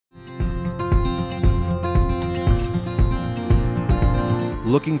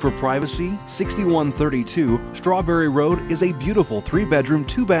Looking for privacy? 6132 Strawberry Road is a beautiful 3-bedroom,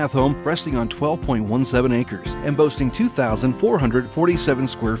 2-bath home resting on 12.17 acres and boasting 2,447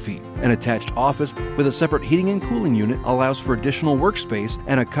 square feet. An attached office with a separate heating and cooling unit allows for additional workspace,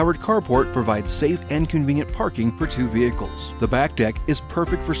 and a covered carport provides safe and convenient parking for 2 vehicles. The back deck is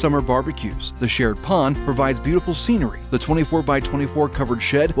perfect for summer barbecues. The shared pond provides beautiful scenery. The 24x24 covered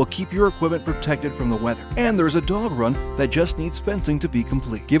shed will keep your equipment protected from the weather. And there's a dog run that just needs fencing to be complete.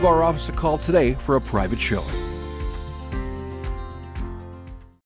 Give our office a call today for a private showing.